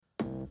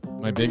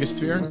My biggest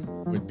fear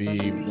would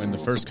be when the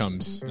first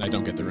comes and I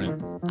don't get the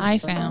rent. I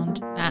found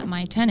that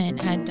my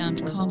tenant had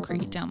dumped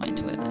concrete down my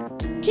toilet.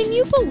 Can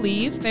you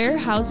believe Fair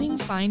Housing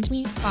fined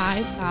me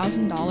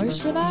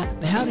 $5,000 for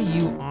that? How do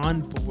you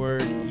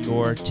onboard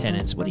your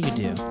tenants? What do you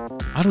do?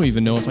 I don't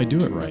even know if I do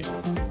it right.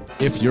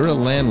 If you're a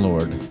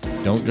landlord,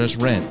 don't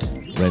just rent,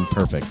 rent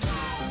perfect.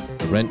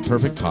 The Rent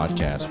Perfect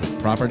podcast with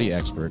property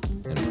expert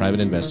and private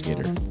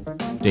investigator,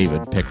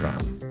 David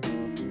Pickron.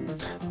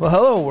 Well,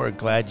 hello. We're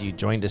glad you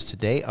joined us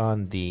today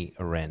on the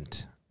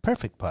Rent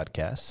Perfect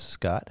podcast.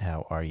 Scott,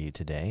 how are you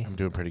today? I'm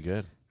doing pretty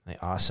good. My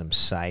awesome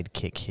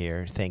sidekick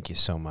here. Thank you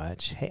so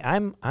much. Hey,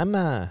 I'm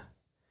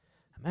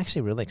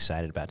actually really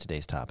excited about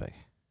today's topic.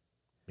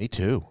 Me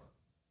too.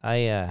 Do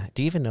you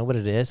even know what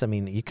it is? I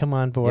mean, you come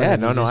on board. Yeah,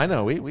 I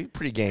know. We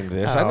pre-gamed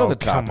this. I know the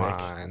topic. Come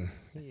on.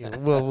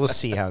 We'll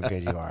see how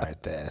good you are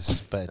at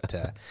this.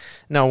 But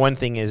no, one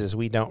thing is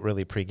we don't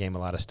really pregame a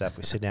lot of stuff.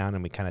 We sit down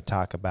and we kind of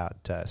talk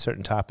about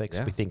certain topics.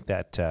 Yeah. We think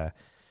that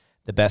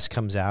the best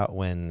comes out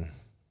when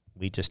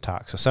we just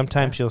talk. So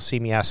sometimes you'll see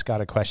me ask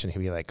Scott a question.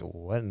 He'll be like,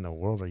 "What in the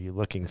world are you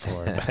looking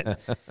for?" But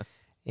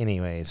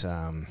anyways,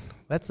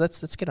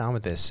 let's get on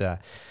with this.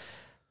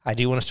 I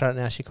do want to start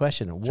and ask you a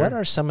question. Sure. What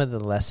are some of the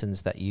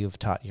lessons that you've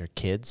taught your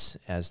kids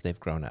as they've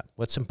grown up?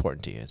 What's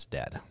important to you as a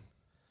dad?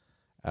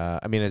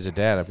 As a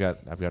dad,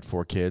 I've got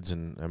 4 kids,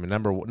 and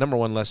number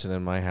one lesson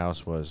in my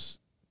house was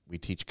we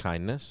teach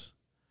kindness,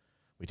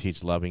 we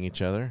teach loving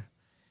each other,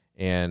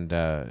 and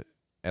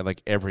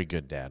like every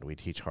good dad, we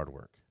teach hard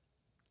work.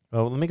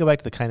 Well, let me go back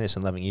to the kindness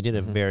and loving. You did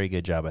a very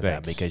good job at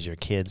that because your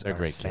kids are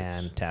great,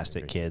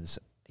 fantastic kids.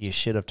 You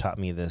should have taught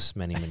me this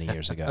many, many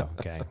years ago.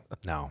 Okay,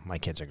 no, my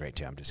kids are great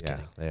too. I'm just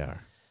kidding. They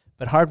are.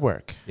 But hard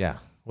work. Yeah.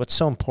 What's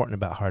so important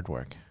about hard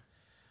work?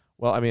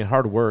 Well,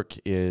 hard work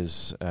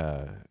is.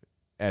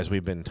 As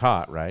we've been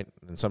taught, right?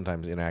 And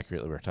sometimes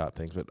inaccurately we're taught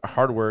things, but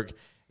hard work,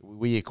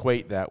 we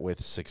equate that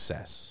with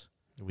success.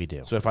 We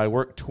do. So if I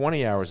work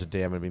 20 hours a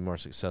day, I'm going to be more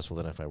successful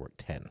than if I work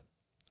 10.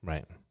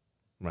 Right.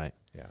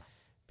 Yeah.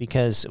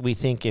 Because we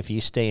think if you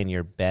stay in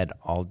your bed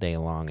all day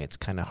long, it's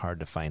kind of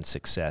hard to find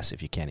success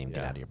if you can't even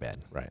get out of your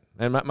bed. Right.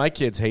 And my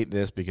kids hate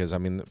this because,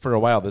 for a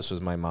while, this was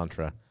my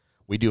mantra.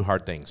 We do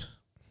hard things.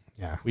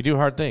 Yeah. We do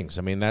hard things.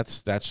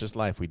 That's just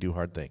life. We do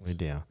hard things. We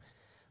do.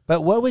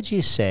 But what would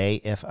you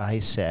say if I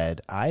said,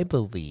 I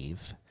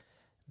believe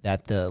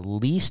that the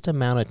least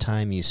amount of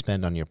time you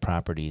spend on your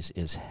properties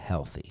is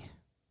healthy?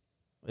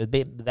 Would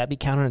that be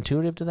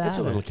counterintuitive to that? It's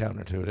a little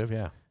counterintuitive,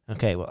 yeah.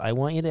 Okay, well, I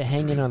want you to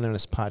hang in on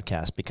this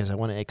podcast because I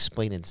want to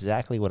explain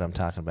exactly what I'm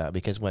talking about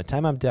because by the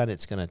time I'm done,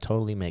 it's going to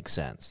totally make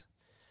sense.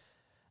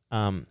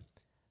 Let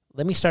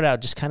me start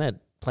out just kind of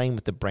playing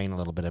with the brain a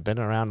little bit. I've been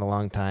around a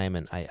long time,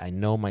 and I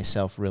know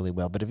myself really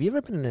well. But have you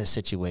ever been in a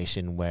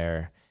situation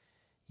where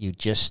you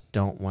just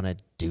don't want to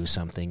do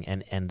something,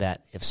 and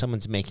that if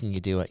someone's making you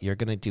do it, you're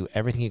going to do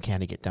everything you can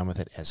to get done with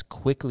it as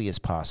quickly as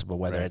possible,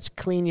 whether it's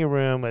clean your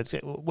room,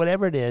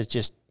 whatever it is.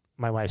 Just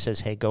my wife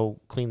says, hey,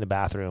 go clean the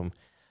bathroom.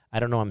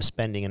 I don't know, I'm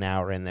spending an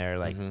hour in there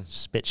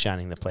spit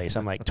shining the place.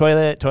 I'm like,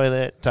 toilet,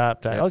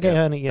 top. Okay,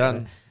 honey.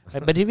 Done.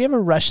 But have you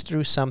ever rushed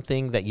through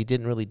something that you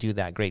didn't really do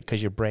that great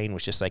because your brain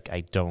was just like,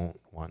 I don't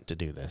want to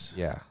do this?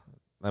 Yeah.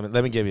 Let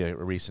me give you a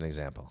recent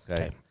example,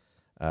 okay?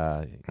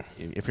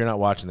 If you're not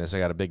watching this, I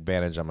got a big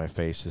bandage on my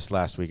face. This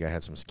last week, I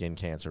had some skin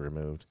cancer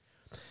removed,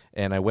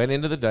 and I went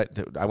into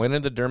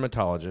the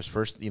dermatologist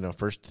first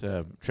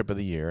trip of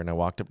the year, and I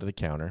walked up to the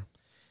counter,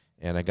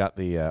 and I got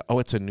the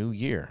it's a new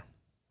year.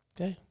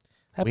 Okay,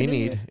 we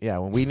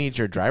need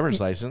your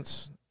driver's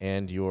license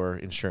and your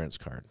insurance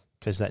card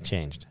because that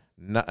changed.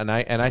 And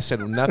I said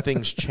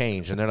nothing's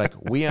changed, and they're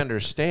like, we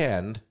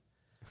understand,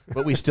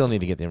 but we still need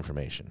to get the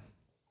information.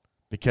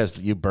 Because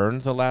you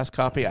burned the last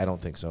copy? I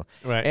don't think so.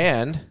 Right.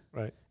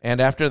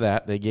 And after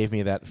that, they gave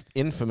me that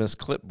infamous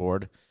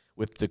clipboard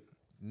with the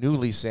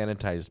newly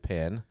sanitized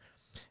pen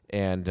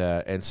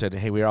and said,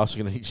 hey, we're also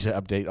going to need you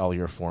to update all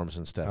your forms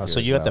and stuff. Oh, so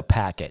you got the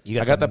packet.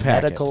 I got the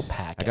medical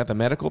packet. I got the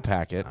medical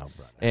packet. Oh,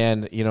 brother.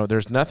 And,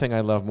 there's nothing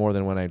I love more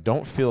than when I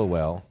don't feel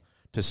well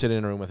to sit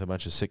in a room with a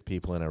bunch of sick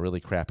people in a really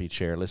crappy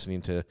chair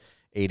listening to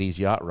 80s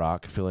yacht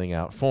rock filling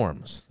out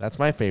forms. That's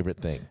my favorite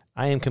thing.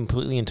 I am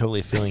completely and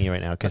totally feeling you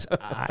right now because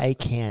I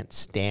can't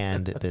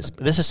stand this.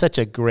 This is such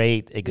a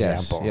great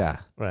example. Yes, yeah.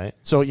 Right.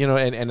 So,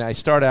 and I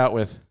start out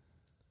with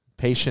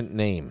patient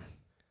name.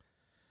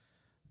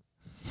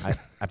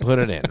 I put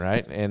it in,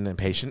 right? And then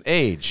patient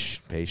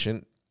age,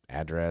 patient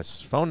address,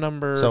 phone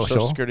number,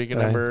 social security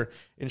number,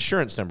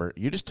 insurance number.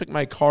 You just took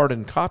my card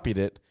and copied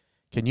it.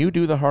 Can you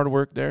do the hard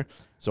work there?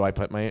 So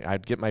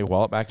I'd get my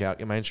wallet back out,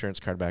 get my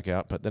insurance card back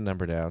out, put the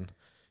number down.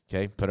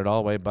 Okay, put it all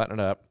away, button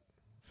it up,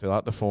 fill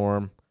out the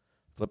form,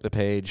 flip the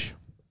page.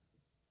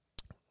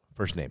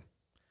 First name.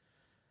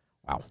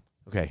 Wow.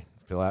 Okay.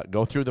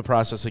 Go through the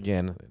process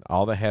again,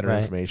 all the header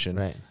information.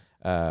 Right.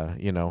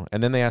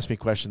 And then they ask me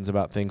questions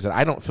about things that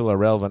I don't feel are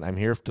relevant. I'm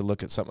here to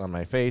look at something on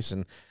my face,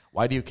 and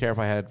Why do you care if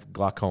I had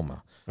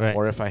glaucoma? Right.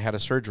 Or if I had a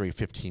surgery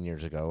 15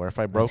 years ago? Or if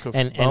I broke a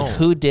and bone? And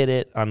who did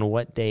it on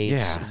what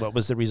dates? Yeah. What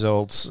was the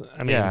results?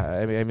 I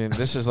mean,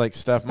 this is like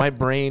stuff. My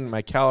brain,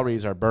 my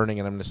calories are burning,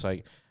 and I'm just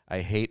like, I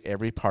hate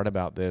every part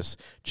about this.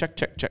 Check.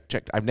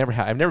 I've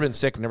never been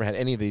sick. I've never had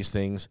any of these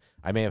things.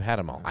 I may have had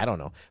them all. I don't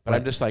know. But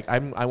I'm just like,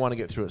 I want to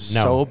get through it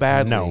so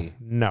badly.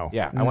 No.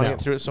 Yeah, I want to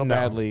get through it so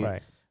badly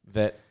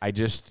that I'm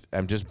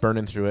just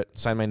burning through it.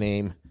 Sign my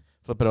name,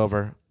 flip it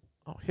over.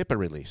 Oh, HIPAA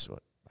release. My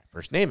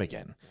first name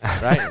again,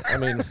 right? I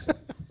mean,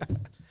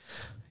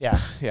 yeah.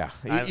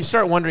 You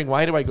start wondering,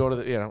 why do I go to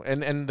the,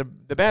 and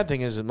the bad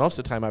thing is that most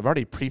of the time I've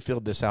already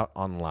pre-filled this out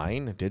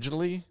online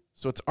digitally.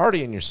 So it's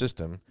already in your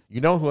system.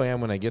 You know who I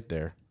am when I get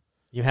there.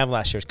 You have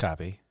last year's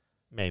copy,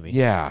 maybe.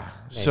 Yeah.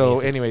 Maybe so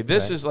anyway,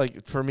 this is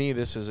like, for me,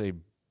 this is a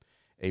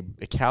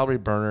calorie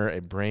burner,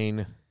 a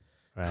brain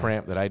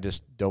cramp that I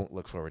just don't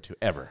look forward to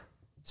ever.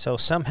 So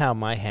somehow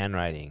my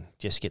handwriting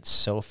just gets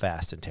so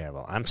fast and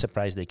terrible. I'm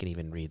surprised they can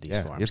even read these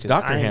forms. It's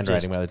doctor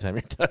handwriting by the time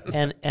you're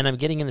done. And I'm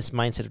getting in this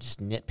mindset of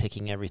just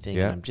nitpicking everything,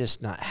 and I'm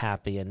just not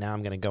happy. And now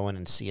I'm going to go in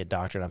and see a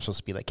doctor, and I'm supposed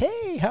to be like,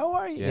 "Hey, how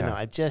are you?" Yeah.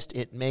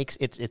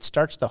 It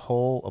starts the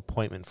whole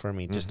appointment for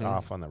me just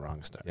off on the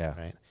wrong start. Yeah.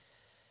 Right.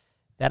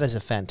 That is a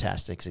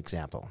fantastic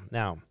example.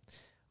 Now,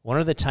 one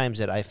of the times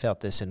that I felt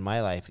this in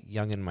my life,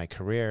 young in my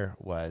career,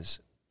 was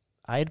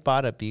I had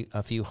bought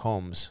a few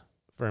homes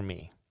for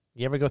me.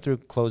 You ever go through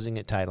closing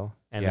at title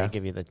and they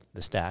give you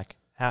the stack?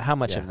 How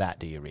much of that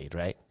do you read,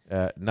 right?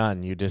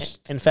 None. You just...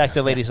 In fact,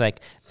 the lady's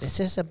like, this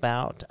is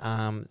about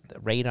the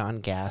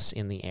radon gas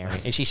in the area.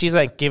 And she's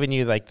like giving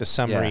you like the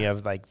summary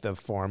of like the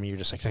form. You're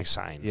just like,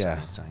 sign.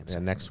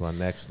 Next one.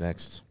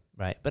 Next.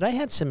 Right. But I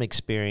had some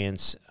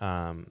experience,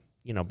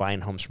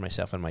 buying homes for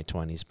myself in my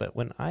 20s. But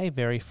when I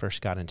very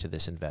first got into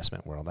this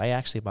investment world, I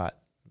actually bought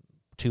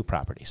 2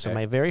 properties. So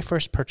my very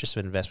first purchase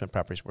of investment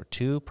properties were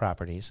 2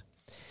 properties.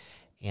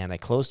 And I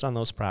closed on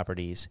those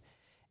properties,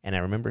 and I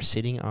remember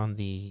sitting on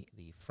the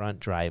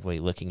front driveway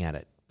looking at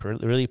it,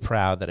 really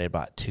proud that I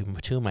bought two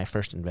of my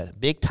first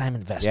big-time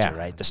investor,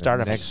 right? The start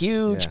of a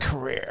huge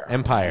career.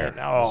 Empire.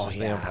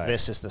 And,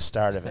 this is the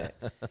start of it.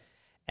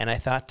 And I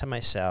thought to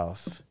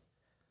myself,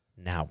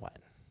 now what?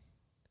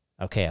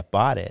 Okay, I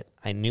bought it.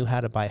 I knew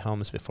how to buy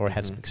homes before. I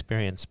had some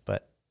experience,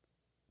 but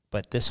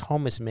this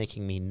home is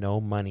making me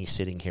no money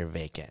sitting here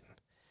vacant.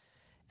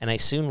 And I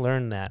soon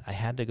learned that I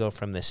had to go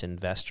from this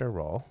investor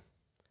role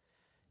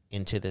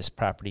into this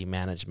property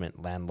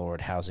management, landlord,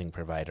 housing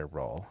provider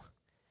role.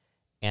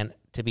 And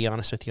to be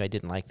honest with you, I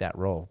didn't like that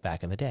role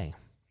back in the day.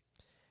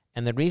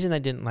 And the reason I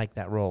didn't like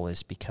that role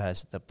is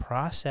because the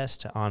process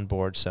to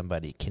onboard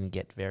somebody can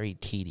get very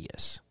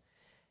tedious.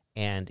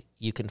 And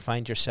you can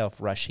find yourself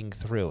rushing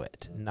through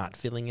it, not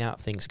filling out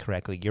things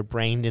correctly. You're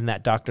brained in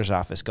that doctor's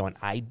office going,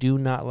 I do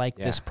not like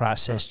this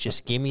process.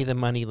 Just give me the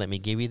money. Let me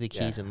give you the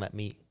keys and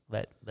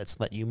let's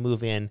let you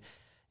move in.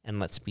 And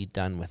let's be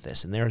done with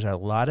this. And there's a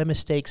lot of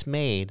mistakes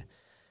made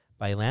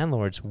by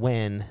landlords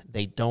when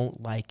they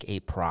don't like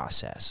a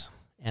process.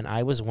 And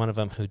I was one of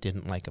them who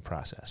didn't like a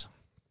process.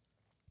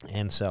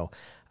 And so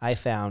I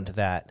found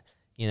that,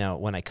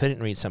 when I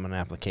couldn't read someone an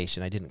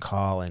application, I didn't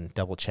call and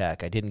double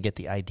check. I didn't get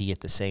the ID at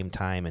the same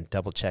time and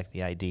double check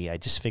the ID. I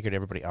just figured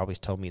everybody always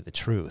told me the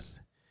truth.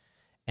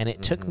 And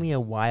it took me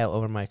a while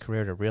over my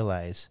career to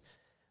realize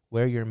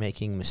where you're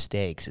making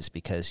mistakes is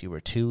because you were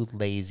too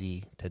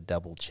lazy to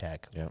double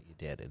check what you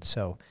did. And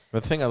so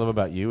the thing I love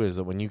about you is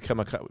that when you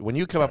come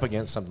up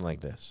against something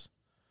like this,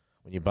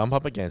 when you bump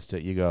up against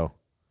it, you go,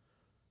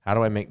 how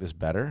do I make this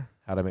better?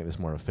 How do I make this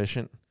more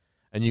efficient?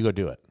 And you go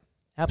do it.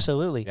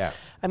 Absolutely. Yeah.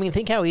 I mean,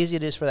 think how easy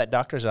it is for that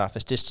doctor's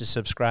office just to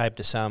subscribe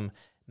to some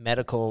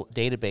medical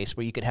database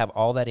where you could have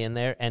all that in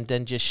there and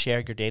then just share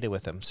your data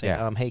with them. Say,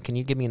 hey, can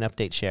you give me an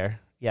update share?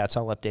 Yeah, it's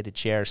all updated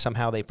share.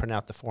 Somehow they print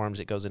out the forms.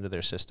 It goes into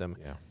their system.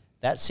 Yeah.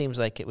 That seems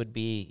like it would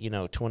be,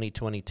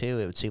 2022.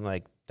 It would seem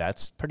like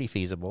that's pretty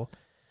feasible.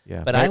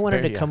 Yeah. But I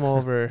wanted to come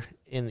over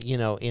in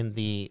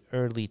the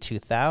early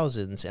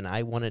 2000s, and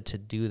I wanted to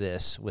do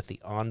this with the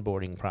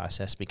onboarding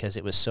process because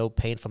it was so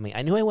painful for me.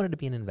 I knew I wanted to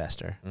be an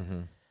investor.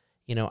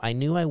 I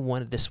knew I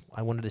wanted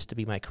this to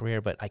be my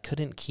career, but I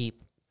couldn't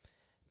keep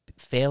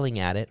failing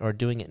at it or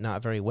doing it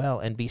not very well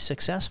and be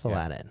successful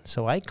at it.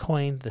 So I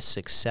coined the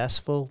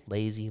successful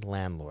lazy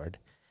landlord,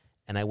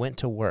 and I went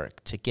to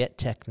work to get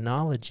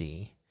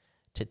technology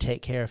to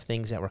take care of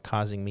things that were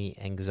causing me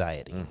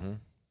anxiety.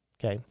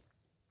 Okay.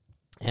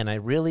 And I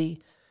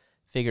really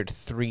figured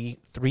three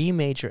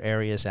major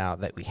areas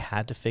out that we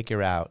had to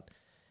figure out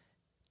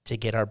to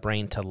get our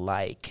brain to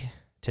like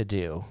to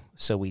do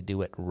so we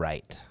do it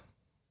right.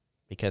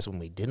 Because when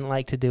we didn't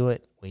like to do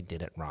it, we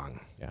did it wrong.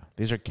 Yeah.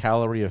 These are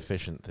calorie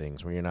efficient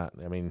things where you're not,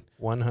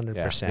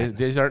 100%.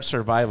 These aren't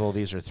survival.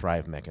 These are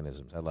thrive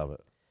mechanisms. I love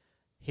it.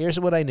 Here's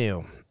what I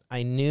knew.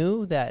 I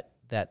knew that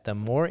the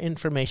more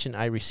information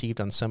I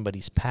received on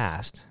somebody's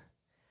past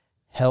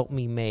helped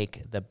me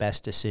make the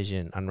best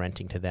decision on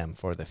renting to them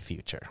for the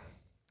future.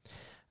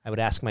 I would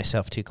ask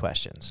myself 2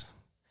 questions.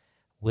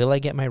 Will I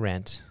get my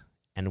rent,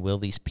 and will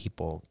these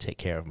people take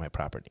care of my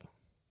property?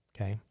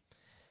 Okay.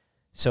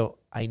 So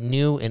I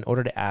knew in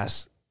order to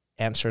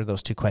answer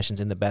those two questions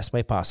in the best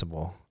way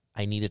possible,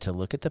 I needed to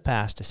look at the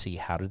past to see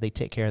how did they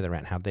take care of the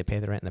rent, how did they pay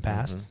the rent in the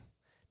past,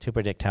 to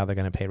predict how they're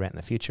going to pay rent in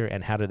the future,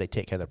 and how did they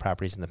take care of their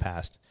properties in the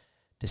past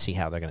to see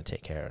how they're going to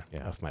take care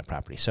of my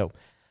property. So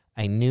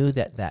I knew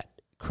that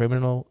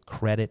criminal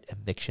credit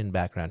eviction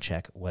background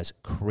check was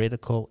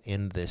critical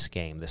in this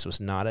game. This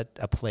was not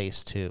a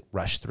place to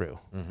rush through.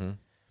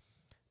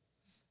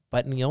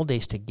 But in the old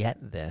days, to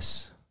get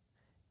this,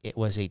 it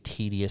was a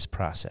tedious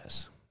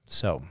process.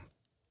 So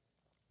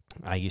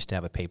I used to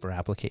have a paper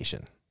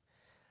application.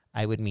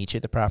 I would meet you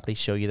at the property,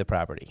 show you the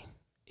property.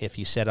 If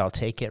you said, I'll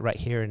take it right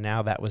here and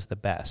now, that was the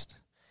best.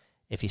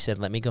 If you said,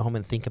 let me go home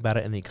and think about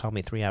it, and then you called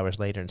me 3 hours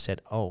later and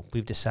said, oh,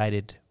 we've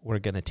decided we're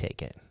going to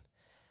take it.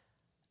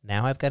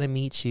 Now I've got to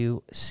meet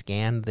you,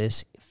 scan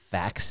this,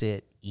 fax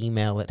it,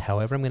 email it,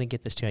 however I'm going to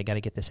get this to you. I got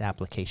to get this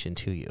application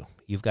to you.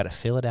 You've got to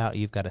fill it out.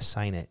 You've got to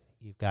sign it.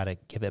 You've got to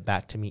give it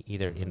back to me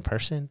either in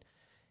person,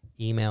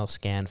 email,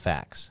 scan,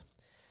 fax.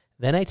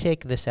 Then I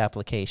take this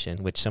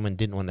application, which someone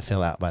didn't want to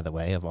fill out, by the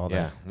way, of all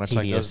the much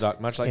like those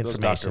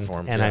doctor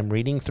forms. And I'm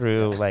reading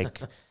through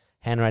like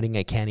handwriting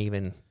I can't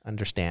even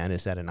understand.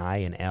 Is that an I,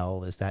 an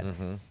L? Is that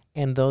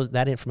and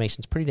that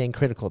information is pretty dang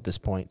critical at this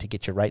point to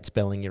get your right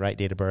spelling, your right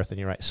date of birth, and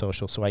your right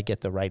social, so I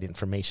get the right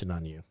information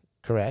on you.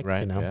 Correct?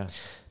 Right. You know?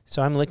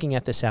 So I'm looking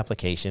at this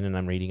application and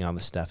I'm reading all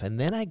the stuff, and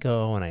then I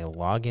go and I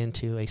log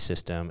into a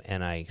system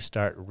and I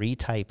start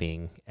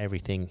retyping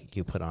everything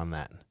you put on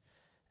that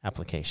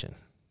application.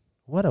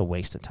 What a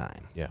waste of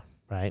time. Yeah.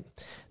 Right?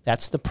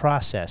 That's the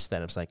process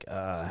that I was like,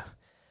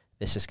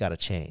 this has got to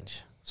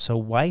change. So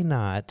why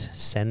not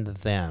send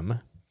them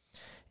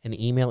an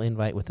email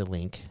invite with a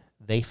link?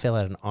 They fill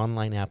out an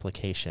online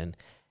application,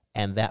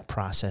 and that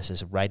process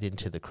is right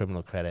into the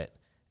criminal credit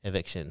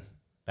eviction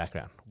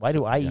background. Why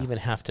do I even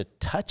have to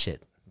touch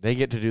it? They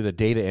get to do the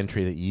data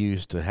entry that you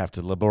used to have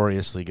to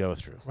laboriously go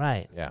through.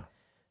 Right. Yeah.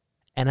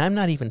 And I'm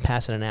not even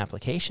passing an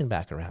application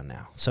back around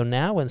now. So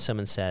now when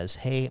someone says,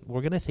 hey,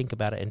 we're going to think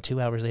about it, and 2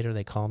 hours later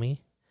they call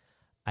me,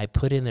 I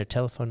put in their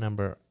telephone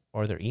number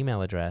or their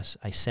email address,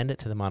 I send it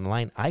to them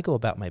online, I go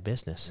about my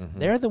business.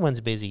 They're the ones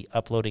busy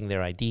uploading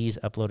their IDs,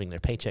 uploading their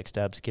paycheck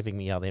stubs, giving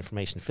me all the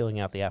information, filling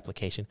out the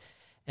application.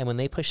 And when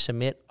they push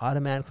submit,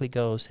 automatically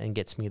goes and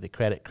gets me the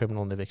credit,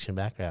 criminal, and eviction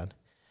background.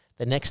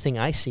 The next thing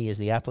I see is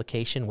the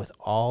application with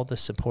all the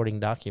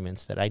supporting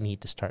documents that I need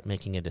to start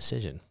making a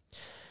decision.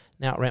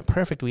 Now, at Rent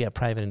Perfect, we have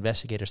private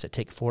investigators that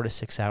take 4 to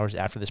 6 hours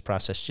after this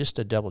process just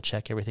to double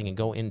check everything and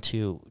go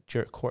into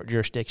court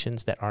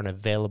jurisdictions that aren't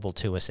available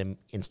to us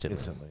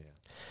instantly.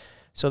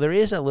 So there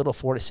is a little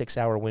 4 to 6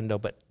 hour window,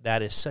 but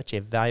that is such a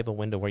valuable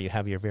window where you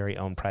have your very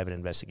own private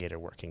investigator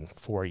working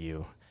for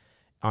you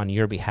on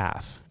your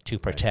behalf to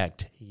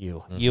protect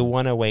you. You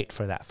want to wait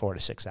for that 4 to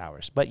 6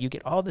 hours, but you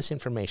get all this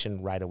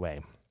information right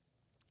away.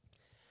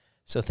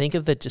 So think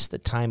of just the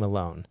time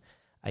alone.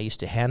 I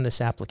used to hand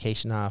this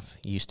application off,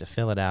 you used to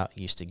fill it out,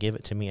 you used to give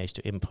it to me, I used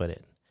to input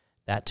it.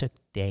 That took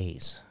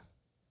days.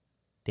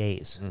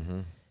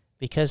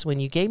 Because when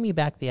you gave me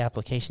back the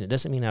application, it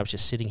doesn't mean I was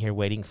just sitting here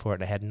waiting for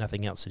it. I had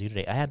nothing else to do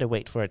today. I had to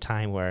wait for a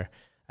time where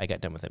I got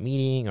done with a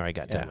meeting or I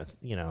got done with,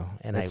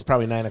 and it's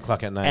probably 9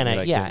 o'clock at night.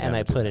 And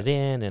I put it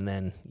in, and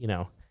then,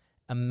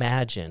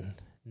 imagine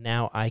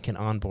now I can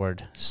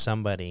onboard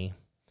somebody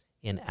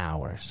in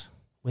hours.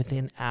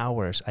 Within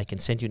hours, I can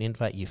send you an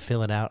invite, you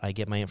fill it out, I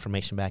get my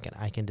information back, and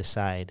I can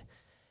decide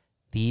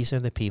these are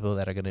the people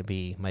that are going to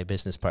be my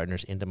business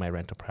partners into my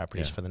rental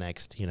properties for the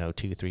next, 2,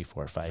 3,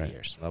 4, 5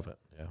 years. Love it,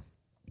 yeah.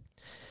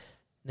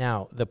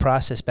 Now, the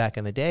process back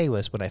in the day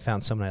was when I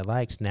found someone I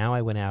liked, now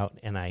I went out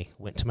and I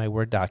went to my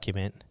Word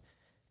document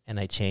and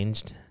I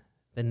changed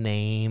the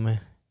name.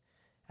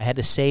 I had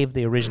to save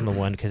the original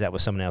one because that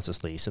was someone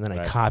else's lease, and then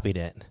I copied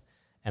it.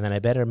 And then I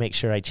better make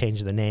sure I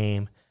change the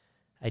name.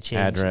 I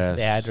changed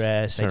the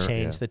address, I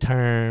changed the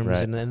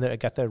terms, and then I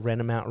got the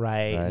rent amount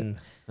right. And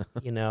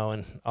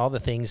and all the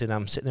things, and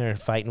I'm sitting there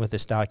fighting with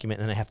this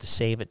document, and then I have to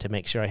save it to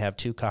make sure I have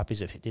 2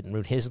 copies if it didn't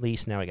ruin his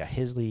lease. Now I got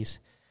his lease.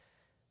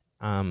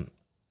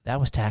 That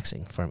was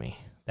taxing for me.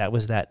 That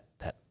was that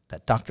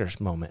doctor's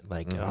moment,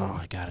 like,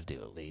 I got to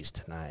do a lease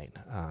tonight.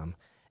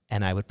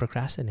 And I would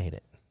procrastinate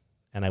it,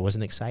 and I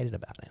wasn't excited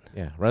about it.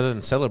 Yeah, rather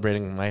than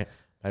celebrating my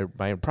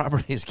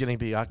property is getting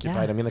to be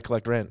occupied, I'm going to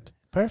collect rent.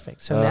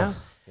 Perfect. So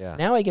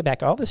now I get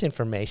back all this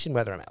information,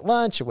 whether I'm at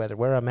lunch or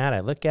where I'm at. I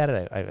look at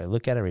it, I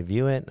look at it,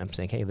 review it. I'm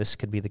saying, hey, this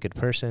could be the good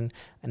person.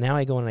 And now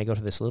I go and I go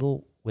to this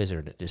little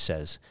wizard that just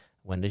says,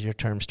 when does your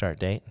term start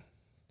date?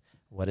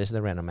 What is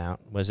the rent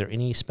amount? Was there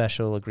any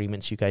special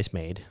agreements you guys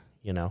made?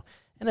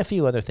 And a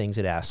few other things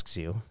it asks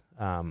you.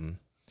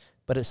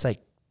 But it's like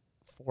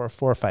 4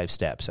 or 5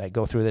 steps. I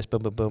go through this,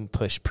 boom, boom, boom,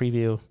 push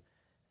preview,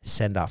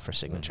 send off for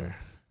signature.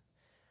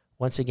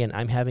 Once again,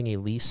 I'm having a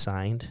lease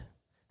signed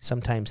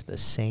sometimes the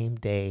same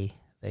day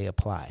they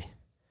apply.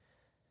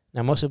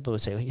 Now, most people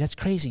would say, that's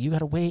crazy. You got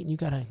to wait and you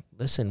got to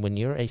listen. When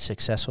you're a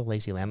successful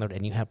lazy landlord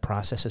and you have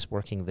processes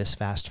working this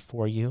fast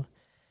for you,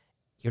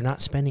 you're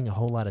not spending a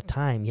whole lot of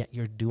time, yet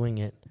you're doing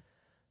it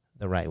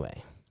the right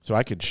way. So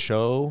I could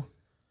show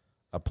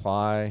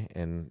apply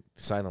and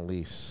sign a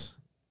lease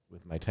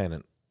with my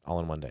tenant all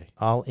in one day.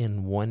 All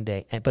in one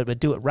day. But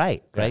do it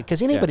right?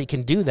 Because anybody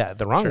can do that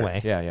the wrong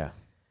way.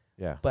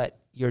 Yeah. But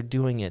you're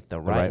doing it the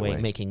right way,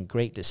 making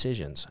great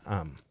decisions.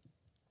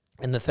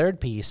 And the third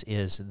piece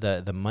is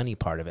the money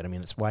part of it. I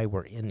mean, that's why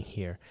we're in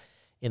here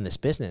in this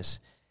business.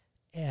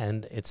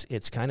 And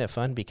it's kind of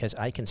fun because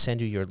I can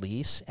send you your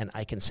lease and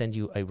I can send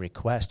you a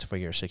request for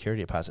your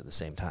security deposit at the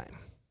same time.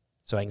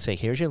 So I can say,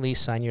 here's your lease,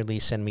 sign your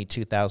lease, send me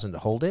 $2,000 to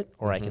hold it.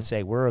 Or I can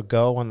say, we're a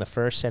go on the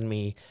first, send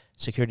me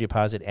security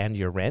deposit and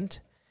your rent.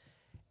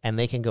 And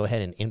they can go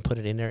ahead and input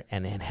it in there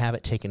and have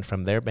it taken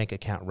from their bank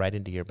account right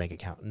into your bank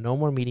account. No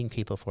more meeting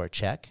people for a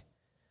check,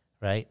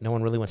 right? No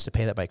one really wants to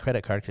pay that by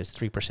credit card because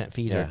 3%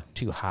 fees are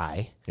too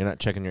high. You're not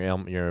checking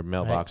your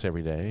mailbox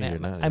every day. You're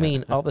not. I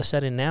mean, all of a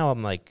sudden now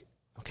I'm like,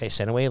 okay,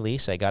 send away a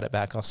lease. I got it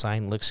back. I'll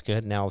sign. Looks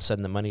good. Now all of a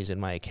sudden the money's in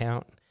my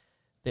account.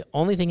 The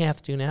only thing I have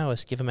to do now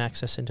is give them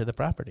access into the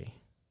property,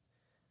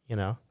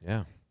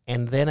 Yeah.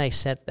 And then I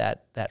set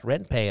that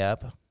rent pay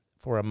up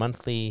for a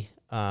monthly,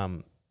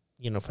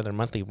 for their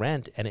monthly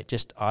rent, and it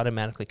just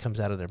automatically comes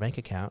out of their bank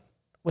account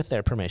with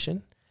their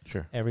permission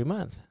every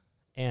month.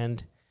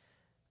 And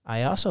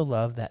I also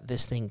love that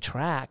this thing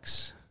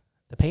tracks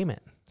the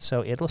payment.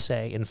 So it'll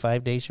say in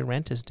 5 days your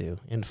rent is due.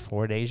 In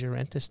 4 days your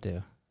rent is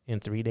due.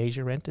 In 3 days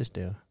your rent is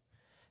due.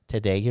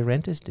 Today your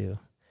rent is due.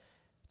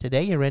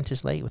 Today your rent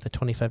is late with a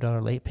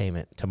 $25 late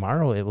payment.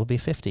 Tomorrow it will be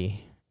 $50.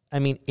 I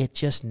mean, it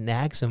just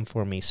nags them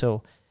for me.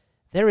 So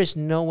there is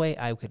no way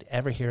I could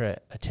ever hear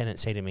a tenant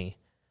say to me,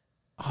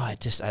 I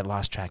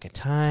lost track of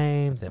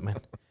time.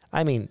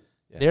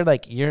 They're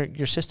like,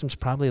 your system's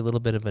probably a little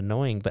bit of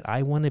annoying, but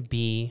I want to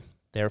be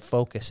their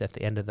focus at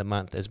the end of the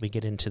month as we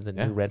get into the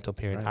new rental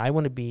period. Right. I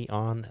want to be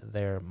on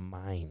their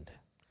mind.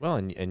 Well,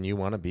 and you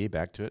want to be,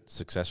 back to it,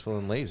 successful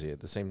and lazy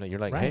at the same time. You're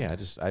like, hey,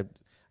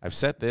 I've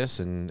set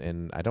this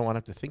and I don't want to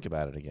have to think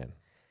about it again.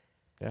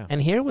 Yeah.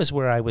 And here was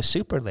where I was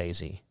super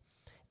lazy.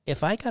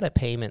 If I got a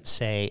payment,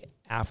 say,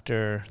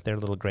 after their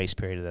little grace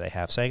period that I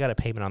have, so I got a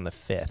payment on the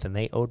 5th, and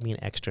they owed me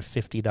an extra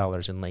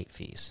 $50 in late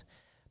fees,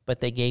 but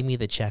they gave me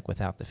the check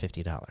without the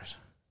 $50.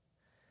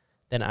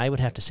 Then I would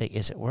have to say,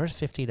 is it worth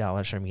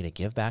 $50 for me to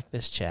give back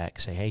this check,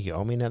 say, hey, you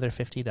owe me another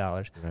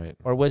 $50? Right.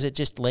 Or was it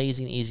just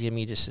lazy and easy of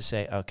me just to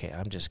say, okay,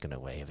 I'm just going to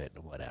waive it,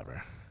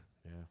 whatever.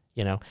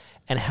 Yeah.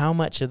 And how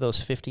much of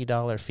those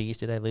 $50 fees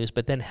did I lose?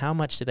 But then how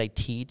much did I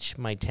teach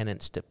my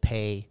tenants to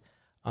pay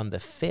on the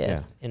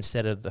 5th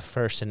instead of the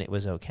 1st, and it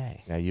was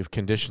okay? Yeah, you've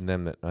conditioned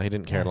them that he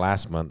didn't care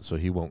last month, so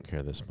he won't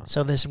care this month.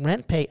 So this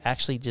rent pay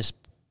actually just,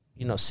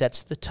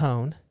 sets the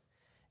tone,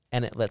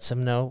 and it lets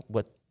them know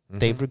what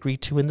they've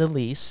agreed to in the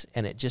lease,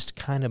 and it just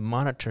kind of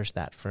monitors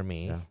that for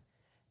me. Yeah.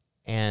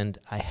 And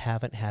I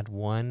haven't had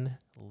one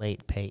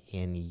late pay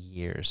in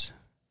years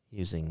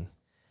using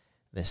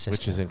this system.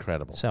 Which is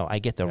incredible. So I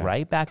get the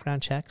right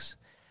background checks.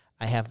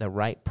 I have the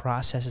right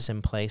processes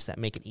in place that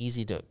make it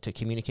easy to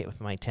communicate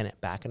with my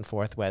tenant back and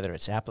forth, whether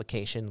it's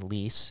application,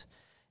 lease,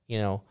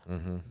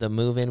 the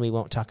move-in we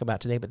won't talk about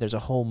today, but there's a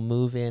whole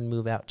move-in,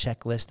 move-out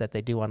checklist that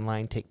they do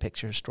online, take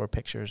pictures, store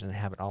pictures, and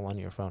have it all on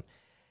your phone.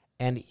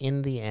 And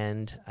in the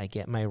end, I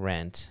get my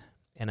rent,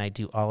 and I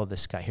do all of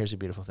this. Here's a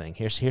beautiful thing.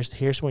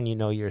 Here's when you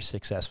know you're a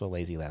successful,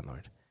 lazy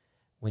landlord.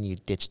 When you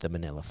ditch the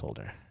manila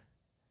folder.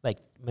 Like,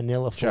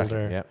 manila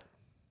folder,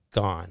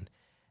 gone.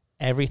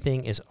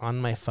 Everything is on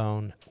my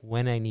phone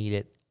when I need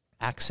it,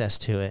 access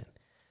to it,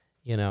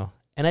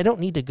 And I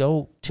don't need to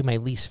go to my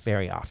lease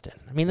very often.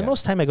 I mean, the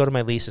most time I go to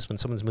my lease is when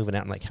someone's moving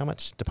out and like, how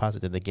much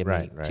deposit did they give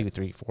me 2,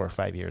 3, 4,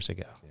 5 years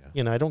ago?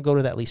 Yeah. I don't go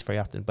to that lease very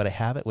often, but I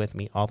have it with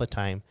me all the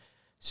time,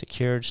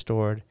 secured,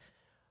 stored,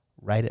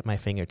 right at my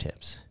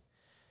fingertips.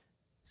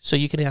 So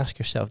you can ask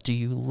yourself, do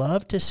you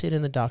love to sit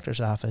in the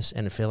doctor's office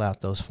and fill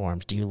out those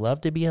forms? Do you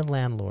love to be a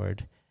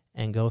landlord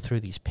and go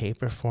through these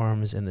paper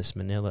forms and this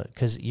manila?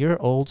 Because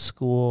you're old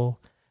school.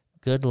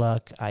 Good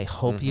luck. I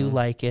hope you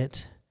like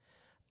it.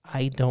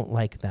 I don't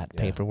like that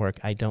paperwork.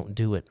 I don't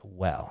do it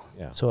well.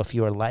 Yeah. So if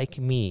you're like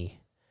me,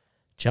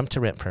 jump to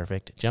Rent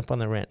Perfect, jump on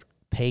the rent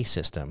pay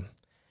system,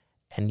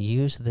 and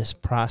use this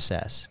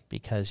process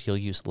because you'll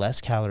use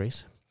less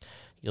calories.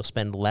 You'll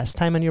spend less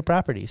time on your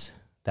properties.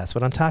 That's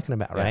what I'm talking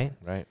about, right?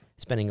 Right.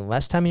 Spending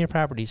less time on your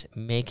properties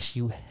makes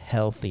you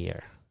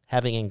healthier.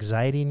 Having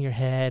anxiety in your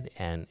head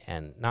and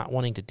not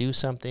wanting to do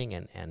something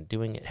and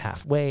doing it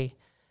halfway,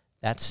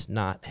 that's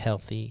not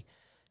healthy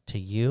to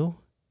you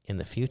in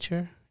the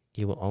future.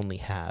 You will only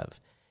have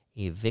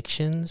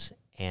evictions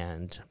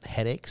and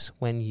headaches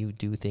when you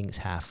do things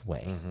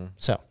halfway.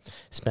 So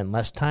spend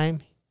less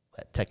time,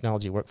 let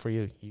technology work for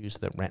you, use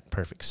the Rent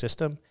Perfect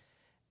system,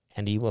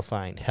 and you will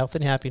find health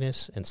and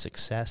happiness and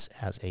success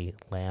as a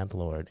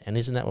landlord. And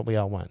isn't that what we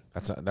all want?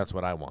 That's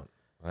what I want.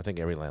 I think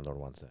every landlord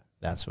wants that.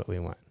 That's what we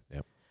want.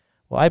 Yep.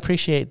 Well, I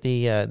appreciate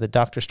the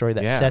doctor story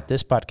that set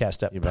this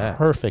podcast up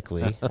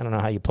perfectly. I don't know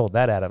how you pulled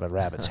that out of a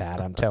rabbit's hat,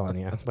 I'm telling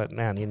you. But,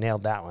 man, you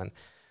nailed that one.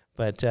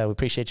 But we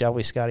appreciate you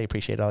always, Scotty.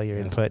 Appreciate all your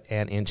input.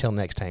 And until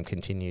next time,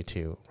 continue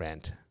to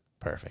rent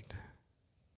perfect.